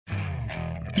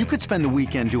You could spend the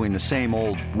weekend doing the same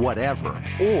old whatever,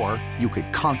 or you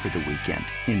could conquer the weekend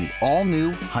in the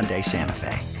all-new Hyundai Santa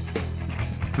Fe.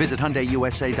 Visit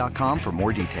HyundaiUSA.com for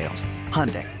more details.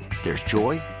 Hyundai, there's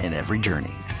joy in every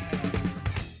journey.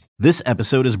 This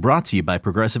episode is brought to you by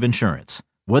Progressive Insurance.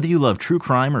 Whether you love true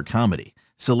crime or comedy,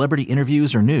 celebrity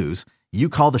interviews or news, you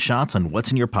call the shots on what's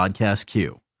in your podcast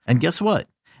queue. And guess what?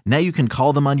 Now you can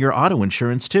call them on your auto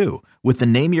insurance too with the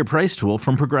Name Your Price tool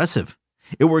from Progressive.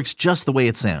 It works just the way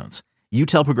it sounds. You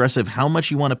tell Progressive how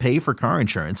much you want to pay for car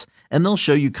insurance, and they'll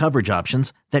show you coverage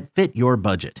options that fit your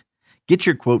budget. Get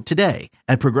your quote today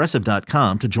at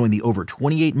Progressive.com to join the over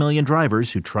 28 million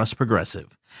drivers who trust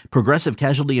Progressive. Progressive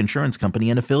Casualty Insurance Company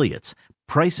and Affiliates.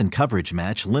 Price and coverage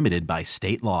match limited by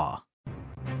state law.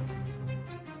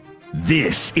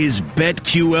 This is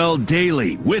BetQL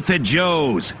Daily with the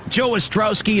Joes, Joe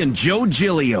Ostrowski and Joe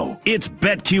Giglio. It's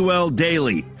BetQL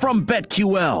Daily from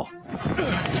BetQL.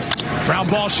 Ground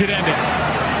ball should end it.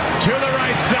 To the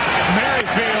right side,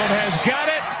 Merrifield has got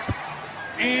it.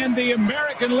 And the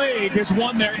American League has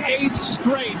won their 8th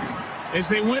straight as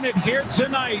they win it here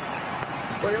tonight.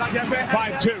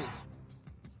 5-2.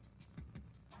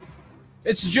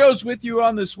 It's Joe's with you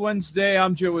on this Wednesday.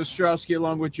 I'm Joe Ostrowski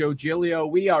along with Joe Giglio.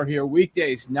 We are here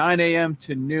weekdays, 9 a.m.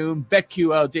 to noon.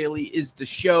 BetQL Daily is the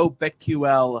show.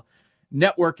 BetQL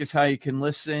Network is how you can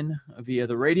listen via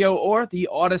the radio or the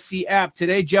Odyssey app.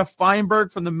 Today, Jeff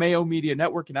Feinberg from the Mayo Media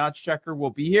Network and Odds Checker will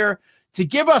be here to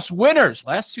give us winners.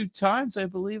 Last 2 times, I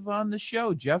believe, on the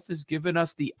show, Jeff has given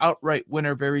us the outright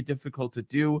winner. Very difficult to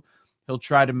do. He'll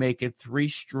try to make it 3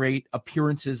 straight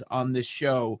appearances on this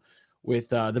show with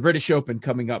the British Open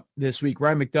coming up this week.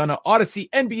 Ryan McDonough, Odyssey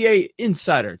NBA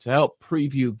Insider, to help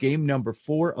preview game number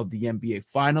 4 of the NBA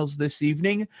Finals this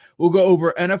evening. We'll go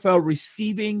over NFL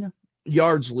receiving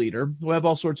yards leader. We'll have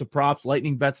all sorts of props,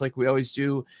 lightning bets like we always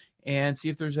do, and see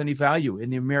if there's any value in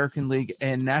the American League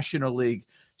and National League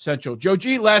Central. Joe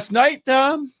G, last night,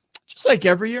 just like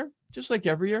every year,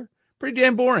 pretty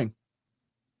damn boring.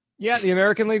 Yeah, the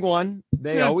American League won.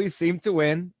 They always seem to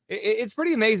win. It's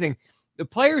pretty amazing. The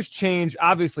players change,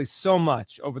 obviously, so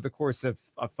much over the course of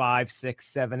 5, 6,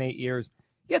 7, 8 years.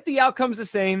 Yet the outcome's the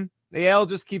same. The AL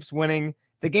just keeps winning.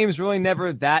 The game's really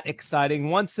never that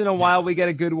exciting. Once in a while, we get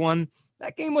a good one.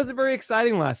 That game wasn't very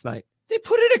exciting last night. They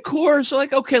put it at Coors,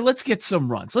 like, okay, let's get some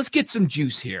runs. Let's get some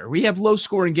juice here. We have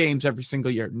low-scoring games every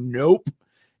single year. Nope,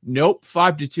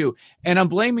 5-2. And I'm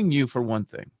blaming you for one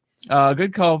thing.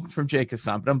 Good call from Jake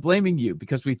Hassan, but I'm blaming you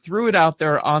because we threw it out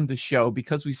there on the show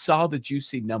because we saw the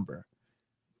juicy number.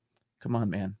 Come on,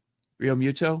 man. Real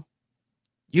Muto?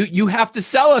 You have to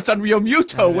sell us on Real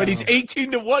Muto when he's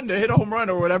 18-1 to hit a home run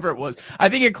or whatever it was. I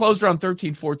think it closed around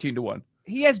 13-14-1.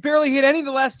 He has barely hit any of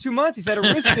the last 2 months. He's had a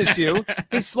wrist issue.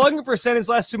 His slugging percentage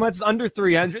last 2 months is under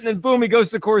 300. And then, boom, he goes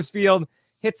to Coors Field,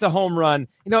 hits a home run.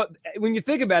 You know, when you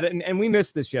think about it, and we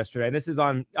missed this yesterday, this is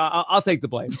on I'll take the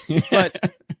blame.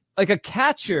 But like a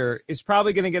catcher is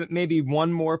probably going to get maybe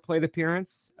one more plate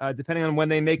appearance, depending on when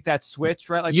they make that switch,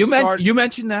 right? Like you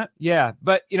mentioned that. Yeah,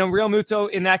 but, you know, Real Muto,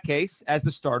 in that case, as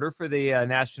the starter for the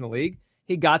National League,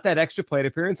 he got that extra plate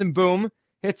appearance, and boom,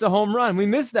 hits a home run. We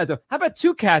missed that, though. How about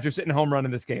 2 catchers hitting a home run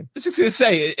in this game? I was just going to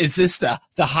say, is this the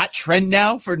hot trend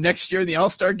now for next year in the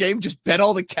All-Star game? Just bet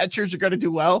all the catchers are going to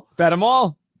do well? Bet them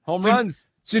all. Home runs.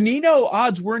 Zunino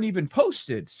odds weren't even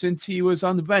posted since he was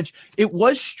on the bench. It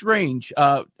was strange.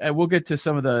 And we'll get to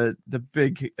some of the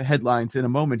big headlines in a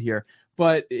moment here.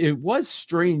 But it was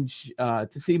strange to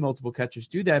see multiple catchers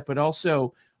do that. But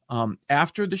also,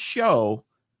 after the show,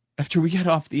 after we got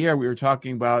off the air, we were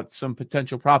talking about some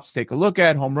potential props to take a look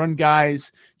at. Home run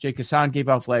guys. Jake Hassan gave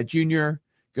out Vlad Jr.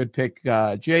 Good pick,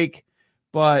 Jake.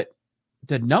 But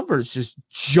the numbers just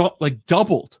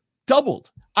doubled.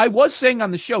 I was saying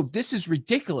on the show, this is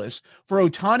ridiculous for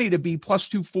Ohtani to be plus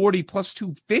 240, plus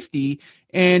 250,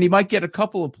 and he might get a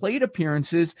couple of plate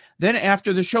appearances. Then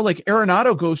after the show, like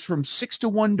Arenado goes from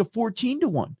 6-1 to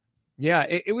 14-1. Yeah,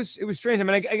 it was strange. I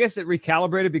mean, I guess it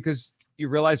recalibrated because you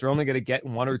realize they're only going to get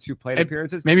 1 or 2 plate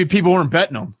appearances. Maybe people weren't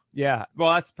betting them. Yeah,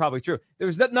 well, that's probably true. There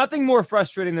was nothing more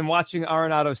frustrating than watching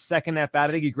Arenado's second at bat.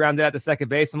 I think he grounded out to second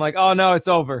base. I'm like, oh, no, it's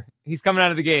over. He's coming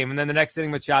out of the game. And then the next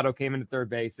inning, Machado came into third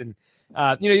base. And,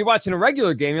 you're watching a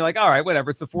regular game. You're like, all right,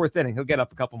 whatever. It's the 4th inning. He'll get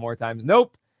up a couple more times.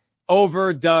 Nope.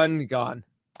 Over, done, gone.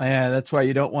 Yeah, that's why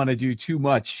you don't want to do too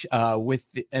much with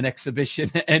an exhibition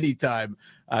anytime,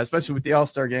 especially with the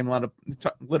All-Star game. A lot of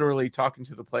literally talking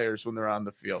to the players when they're on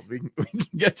the field. We can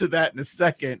get to that in a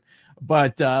second.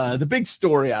 But the big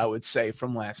story, I would say,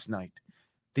 from last night,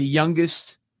 the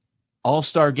youngest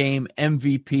All-Star game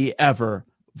MVP ever,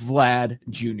 Vlad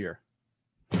Jr.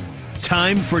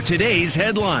 Time for today's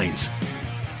headlines.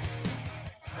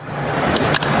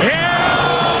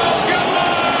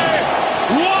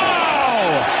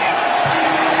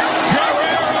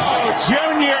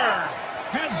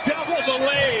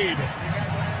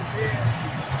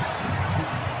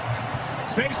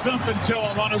 Say something to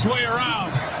him on his way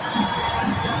around.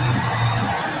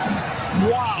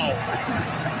 Wow.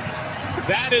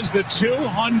 That is the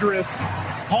 200th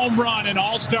home run in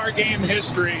All-Star Game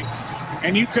history,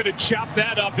 and you could have chopped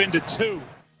that up into two.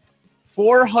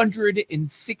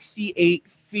 468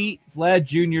 feet, Vlad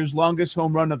Jr.'s longest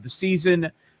home run of the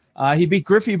season. He beat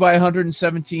Griffey by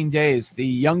 117 days, the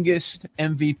youngest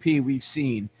MVP we've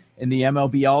seen in the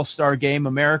MLB All-Star Game.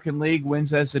 American League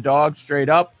wins as a dog straight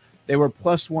up. They were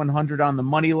plus 100 on the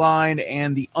money line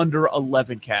and the under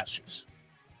 11 cashes.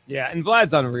 Yeah, and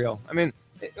Vlad's unreal. I mean,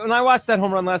 when I watched that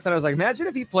home run last night, I was like, imagine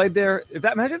if he played there.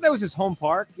 Imagine if that was his home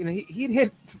park. You know, he'd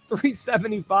hit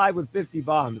 375 with 50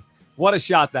 bombs. What a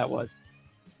shot that was.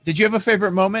 Did you have a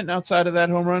favorite moment outside of that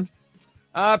home run?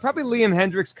 Probably Liam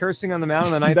Hendricks cursing on the mound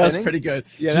in the ninth inning. That was inning. pretty good.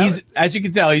 Yeah, as you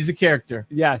can tell, he's a character.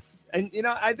 Yes. And, you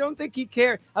know, I don't think he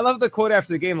cared. I love the quote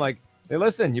after the game, like, hey,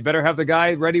 listen, you better have the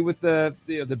guy ready with the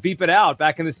beep it out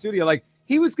back in the studio. Like,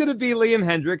 he was going to be Liam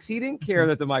Hendricks. He didn't care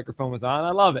that the microphone was on.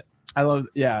 I love it. I love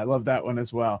that one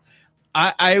as well.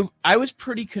 I was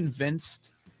pretty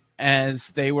convinced as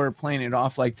they were playing it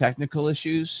off like technical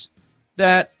issues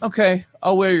that, okay,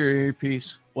 I'll wear your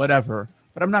earpiece, whatever,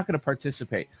 but I'm not going to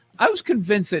participate. I was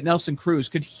convinced that Nelson Cruz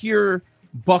could hear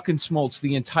Buck and Smoltz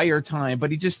the entire time,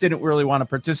 but he just didn't really want to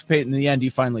participate. In the end, he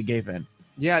finally gave in.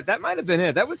 Yeah, that might have been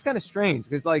it. That was kind of strange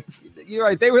because, like, you're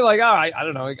right. They were like, I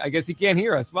don't know. I guess he can't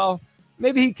hear us. Well,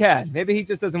 maybe he can. Maybe he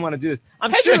just doesn't want to do this.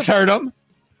 Hendricks heard him.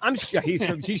 I'm sure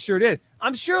he sure did.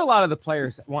 I'm sure a lot of the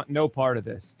players want no part of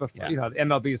this. But, you know, the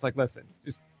MLB is like, listen,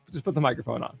 just put the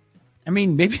microphone on. I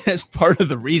mean, maybe that's part of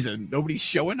the reason nobody's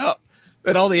showing up.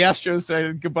 That all the Astros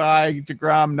said goodbye,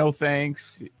 DeGrom, no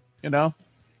thanks, you know?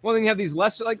 Well, then you have these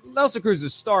lesser, like Nelson Cruz is a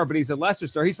star, but he's a lesser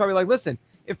star. He's probably like, listen,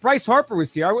 if Bryce Harper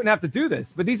was here, I wouldn't have to do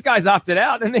this. But these guys opted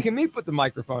out and making me put the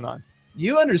microphone on.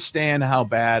 You understand how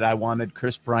bad I wanted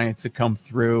Chris Bryant to come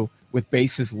through with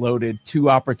bases loaded, 2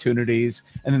 opportunities,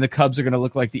 and then the Cubs are going to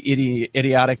look like the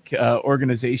idiotic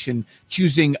organization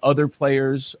choosing other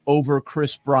players over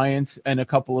Chris Bryant in a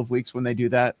couple of weeks when they do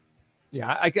that.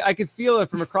 Yeah, I could feel it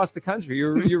from across the country.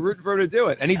 You're rooting for him to do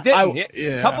it, and he didn't.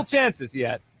 A couple chances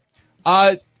yet.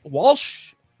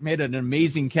 Walsh made an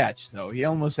amazing catch, though. He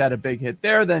almost had a big hit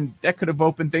there. Then that could have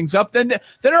opened things up. Then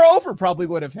our over probably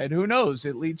would have had. Who knows?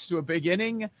 It leads to a big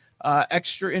inning,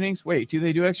 extra innings. Wait, do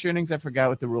they do extra innings? I forgot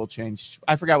what the rule changed.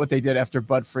 I forgot what they did after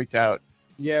Bud freaked out.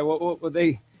 Yeah, well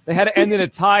they had to end in a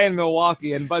tie in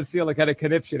Milwaukee, and Bud Selig had a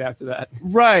conniption after that.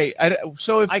 Right.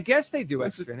 I guess they do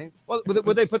extra innings. Well,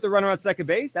 would they put the runner on second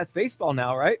base? That's baseball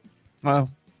now, right? Well,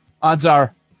 odds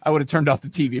are I would have turned off the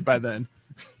TV by then.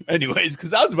 Anyways,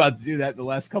 because I was about to do that in the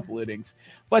last couple innings.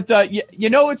 But, you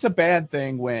know, it's a bad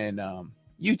thing when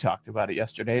you talked about it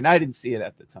yesterday, and I didn't see it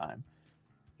at the time.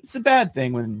 It's a bad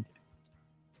thing when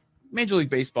Major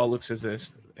League Baseball looks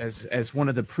as one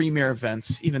of the premier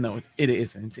events, even though it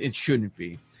isn't. It shouldn't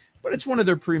be. But it's one of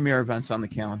their premier events on the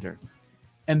calendar.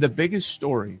 And the biggest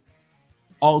story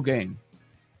all game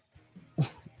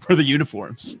were the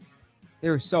uniforms. They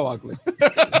were so ugly.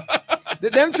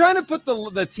 Them trying to put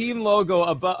the team logo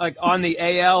above, like on the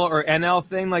AL or NL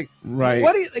thing, like, right?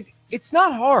 What? It's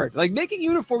not hard. Like, making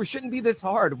uniforms shouldn't be this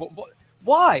hard.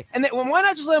 Why? And why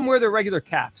not just let them wear their regular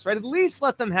caps, right? At least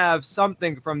let them have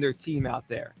something from their team out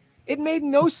there. It made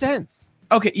no sense.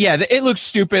 Okay, yeah, it looks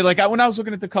stupid. Like when I was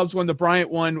looking at the Cubs one, the Bryant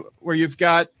one, where you've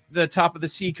got the top of the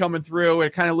C coming through,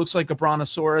 it kind of looks like a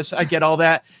brontosaurus. I get all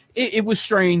that. It was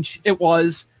strange. It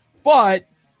was, but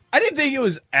I didn't think it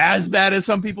was as bad as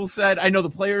some people said. I know the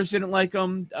players didn't like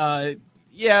them.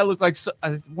 Yeah, it looked like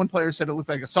one player said it looked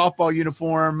like a softball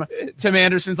uniform. Tim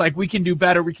Anderson's like, we can do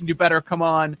better. We can do better. Come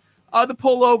on. The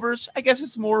pullovers, I guess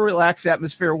it's more relaxed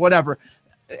atmosphere, whatever.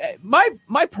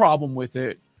 My problem with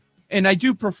it, and I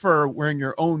do prefer wearing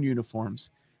your own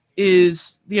uniforms,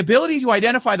 is the ability to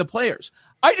identify the players.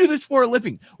 I do this for a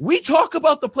living. We talk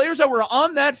about the players that were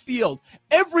on that field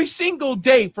every single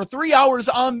day for 3 hours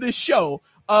on this show.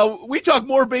 We talk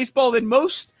more baseball than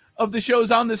most of the shows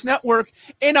on this network,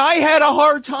 and I had a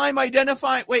hard time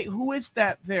identifying, wait, who is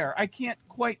that there? I can't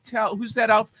quite tell. Who's that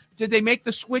out? Did they make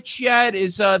the switch yet?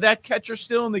 Is that catcher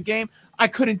still in the game? I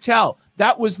couldn't tell.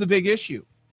 That was the big issue.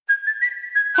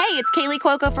 Hey, it's Kaylee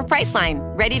Cuoco for Priceline.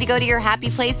 Ready to go to your happy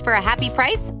place for a happy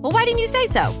price? Well, why didn't you say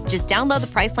so? Just download the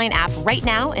Priceline app right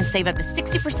now and save up to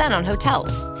 60% on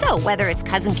hotels. So whether it's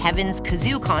Cousin Kevin's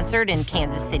Kazoo Concert in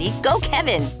Kansas City, go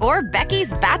Kevin, or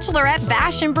Becky's Bachelorette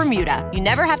Bash in Bermuda, you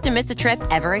never have to miss a trip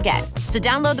ever again. So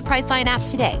download the Priceline app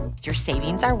today. Your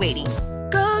savings are waiting.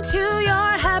 Go to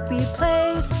your happy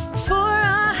place for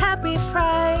a happy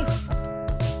price.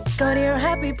 Go to your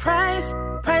happy price,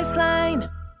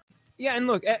 Priceline. Yeah, and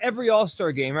look, every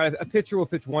All-Star game, right, a pitcher will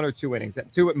pitch 1 or 2 innings,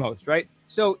 2 at most, right?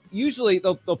 So usually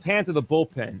they'll pan to the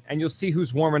bullpen, and you'll see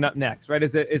who's warming up next, right?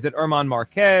 Is it Germán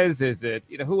Marquez? Is it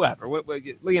whoever,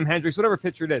 Liam Hendricks, whatever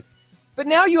pitcher it is? But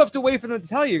now you have to wait for them to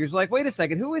tell you. You're like, wait a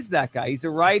second, who is that guy? He's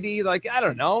a righty, like I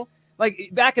don't know. Like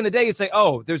back in the day, you'd say,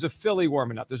 oh, there's a Philly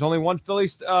warming up. There's only one Philly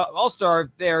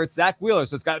All-Star there. It's Zach Wheeler,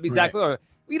 so it's got to be Zach Wheeler.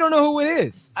 We don't know who it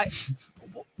is.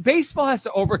 Baseball has to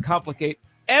overcomplicate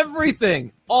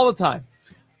everything all the time.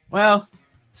 Well,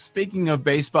 speaking of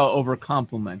baseball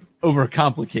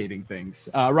overcomplicating things,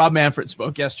 Rob Manfred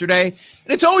spoke yesterday,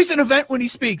 and it's always an event when he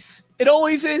speaks. It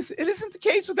always is. It isn't the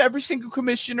case with every single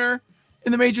commissioner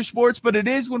in the major sports, but it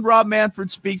is when Rob Manfred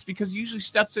speaks because he usually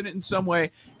steps in it in some way.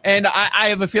 And I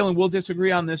have a feeling we'll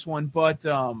disagree on this one, but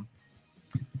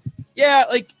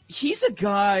he's a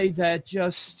guy that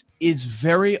just is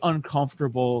very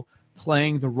uncomfortable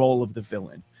playing the role of the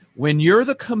villain. When you're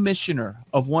the commissioner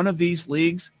of one of these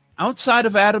leagues, outside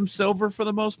of Adam Silver for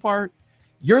the most part,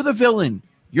 you're the villain.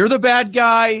 You're the bad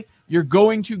guy. You're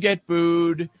going to get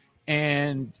booed.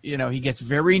 And, he gets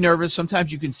very nervous.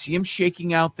 Sometimes you can see him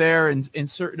shaking out there in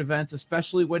certain events,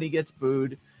 especially when he gets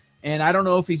booed. And I don't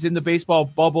know if he's in the baseball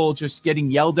bubble just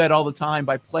getting yelled at all the time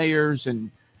by players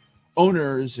and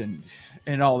owners and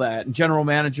all that, and general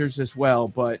managers as well.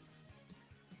 But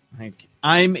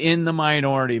I'm in the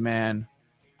minority, man.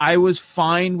 I was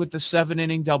fine with the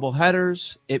 7-inning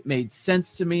doubleheaders. It made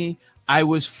sense to me. I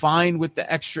was fine with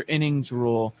the extra innings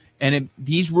rule. And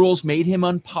these rules made him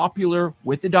unpopular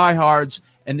with the diehards,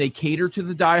 and they cater to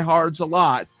the diehards a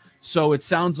lot. So it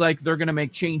sounds like they're going to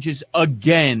make changes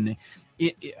again.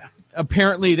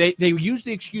 Apparently, they used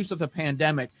the excuse of the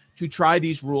pandemic to try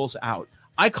these rules out.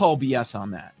 I call BS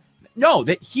on that. No,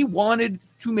 that he wanted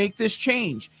to make this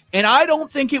change. And I don't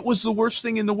think it was the worst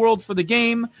thing in the world for the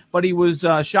game, but he was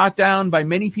shot down by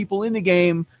many people in the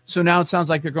game. So now it sounds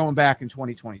like they're going back in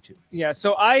 2022. Yeah,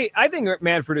 so I think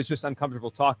Manfred is just uncomfortable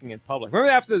talking in public.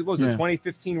 Remember after the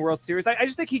 2015 World Series? I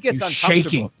just think he gets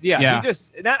uncomfortable. Shaking. Yeah.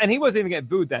 He wasn't even getting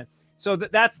booed then. So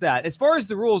that's that. As far as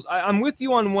the rules, I'm with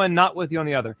you on one, not with you on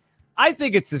the other. I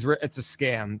think it's a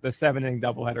scam, the 7-inning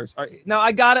doubleheaders. Now,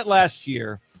 I got it last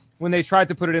year when they tried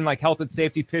to put it in like health and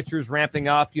safety pitchers ramping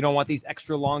up. You don't want these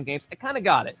extra long games. I kind of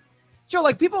got it. Joe,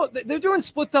 like people, they're doing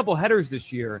split double headers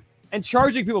this year and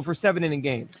charging people for 7-inning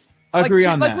games. I agree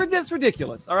on that. That's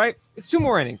ridiculous. All right. It's 2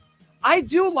 more innings. I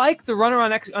do like the runner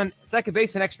on second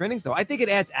base and extra innings, though. I think it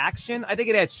adds action. I think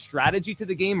it adds strategy to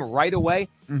the game right away.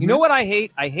 Mm-hmm. You know what I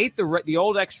hate? I hate the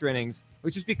old extra innings,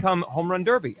 which has become home run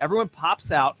derby. Everyone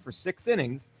pops out for 6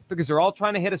 innings because they're all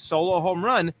trying to hit a solo home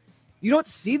run. You don't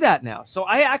see that now. So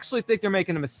I actually think they're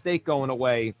making a mistake going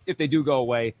away, if they do go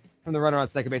away, from the runner on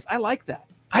second base. I like that.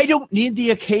 I don't need the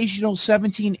occasional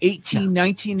 17, 18,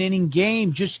 19-inning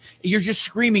game. You're just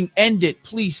screaming, end it.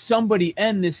 Please, somebody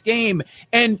end this game.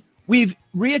 And we've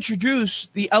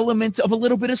reintroduced the element of a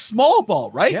little bit of small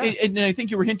ball, right? Yeah. And I think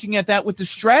you were hinting at that with the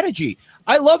strategy.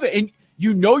 I love it. And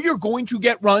you're going to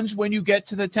get runs when you get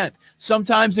to the 10th.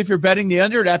 Sometimes if you're betting the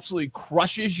under, it absolutely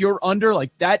crushes your under. Like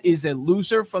that is a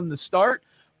loser from the start.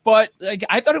 But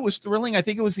I thought it was thrilling. I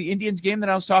think it was the Indians game that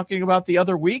I was talking about the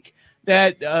other week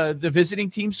that the visiting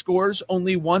team scores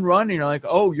only 1 run. And you're like,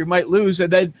 oh, you might lose.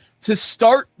 And then to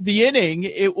start the inning,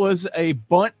 it was a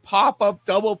bunt pop-up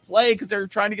double play because they were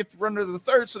trying to get the runner to the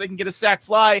third so they can get a sac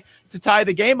fly to tie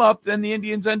the game up. Then the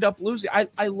Indians end up losing.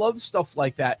 I love stuff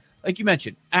like that. Like you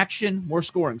mentioned, action, more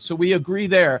scoring. So we agree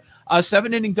there.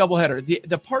 7-inning doubleheader.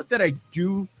 The part that I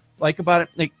do like about it,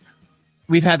 like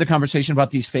we've had the conversation about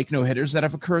these fake no-hitters that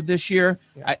have occurred this year.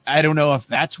 Yeah. I don't know if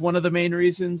that's one of the main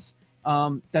reasons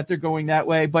that they're going that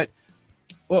way. But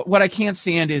what I can't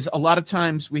stand is a lot of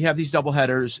times we have these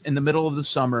doubleheaders in the middle of the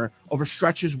summer over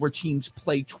stretches where teams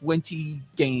play 20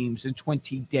 games in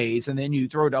 20 days, and then you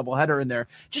throw a doubleheader in there.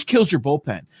 Just kills your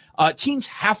bullpen. Teams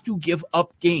have to give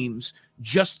up games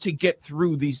just to get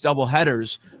through these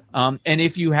doubleheaders. And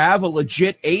if you have a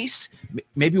legit ace,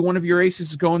 maybe one of your aces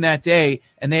is going that day,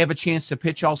 and they have a chance to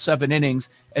pitch all 7 innings,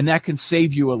 and that can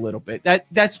save you a little bit.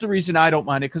 That's the reason I don't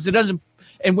mind it, because it doesn't.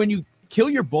 And when you kill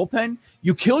your bullpen,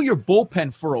 you kill your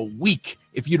bullpen for a week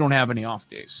if you don't have any off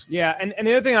days. Yeah, and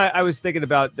the other thing I was thinking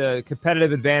about, the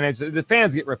competitive advantage, the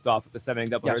fans get ripped off with the 7-inning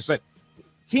doubleheaders, yes. But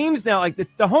teams now, like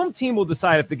the home team will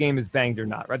decide if the game is banged or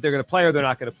not, right? They're going to play or they're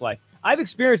not going to play. I've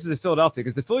experienced this in Philadelphia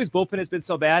because the Phillies bullpen has been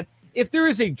so bad. If there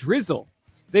is a drizzle,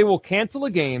 they will cancel a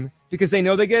game because they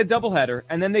know they get a doubleheader,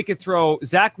 and then they could throw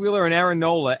Zach Wheeler and Aaron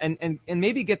Nola and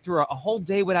maybe get through a whole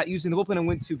day without using the bullpen and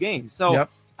win 2 games. So yep.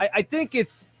 I think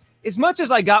it's, as much as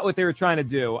I got what they were trying to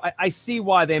do, I see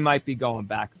why they might be going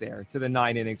back there to the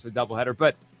 9 innings for doubleheader.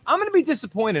 But I'm going to be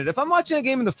disappointed. If I'm watching a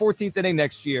game in the 14th inning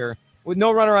next year with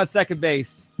no runner on second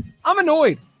base, I'm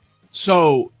annoyed.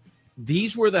 So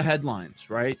these were the headlines,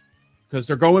 right? Because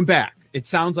they're going back. It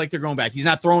sounds like they're going back. He's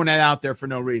not throwing that out there for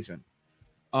no reason.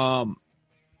 Under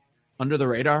the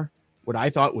radar, what I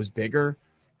thought was bigger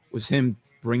was him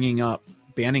bringing up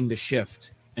banning the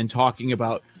shift and talking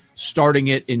about starting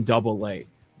it in Double-A.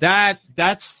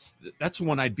 That's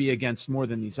one I'd be against more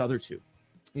than these other two.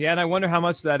 Yeah, and I wonder how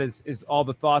much that is all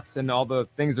the thoughts and all the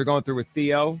things they're going through with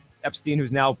Theo Epstein,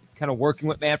 who's now kind of working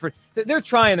with Manfred. They're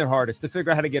trying their hardest to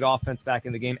figure out how to get offense back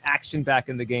in the game, action back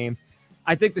in the game.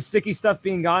 I think the sticky stuff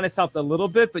being gone has helped a little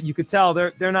bit, but you could tell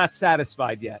they're not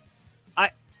satisfied yet.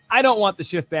 I don't want the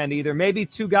shift ban either. Maybe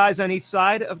 2 guys on each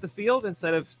side of the field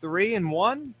instead of 3 and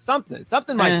 1. Something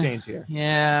might change here.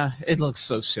 Yeah, it looks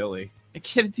so silly.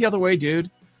 Get it the other way,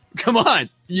 dude. Come on.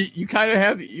 You kind of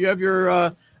have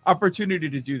your opportunity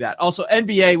to do that. Also,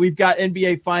 NBA, we've got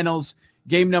NBA Finals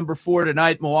game number 4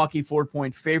 tonight. Milwaukee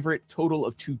 4-point favorite, total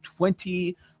of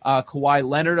 220. Kawhi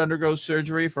Leonard undergoes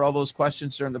surgery for all those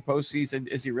questions during the postseason.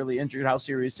 Is he really injured? How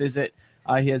serious is it?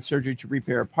 He had surgery to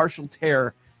repair a partial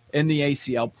tear in the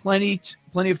ACL. Plenty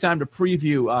of time to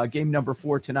preview game number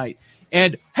 4 tonight.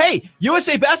 And hey,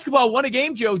 USA Basketball won a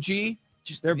game, Joe G.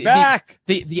 They're back.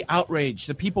 The outrage,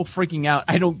 the people freaking out.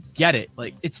 I don't get it.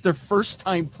 Like, it's their first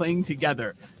time playing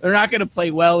together. They're not going to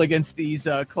play well against these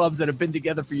clubs that have been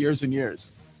together for years and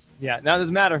years. Yeah, now it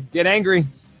doesn't matter. Get angry.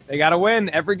 They got to win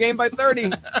every game by 30.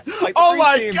 Like oh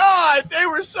my God, they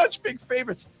were such big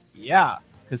favorites. Yeah,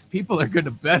 because people are going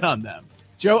to bet on them.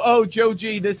 Joe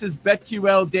G, this is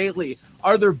BetQL Daily.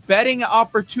 Are there betting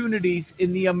opportunities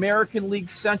in the American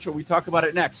League Central? We talk about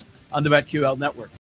it next on the BetQL Network.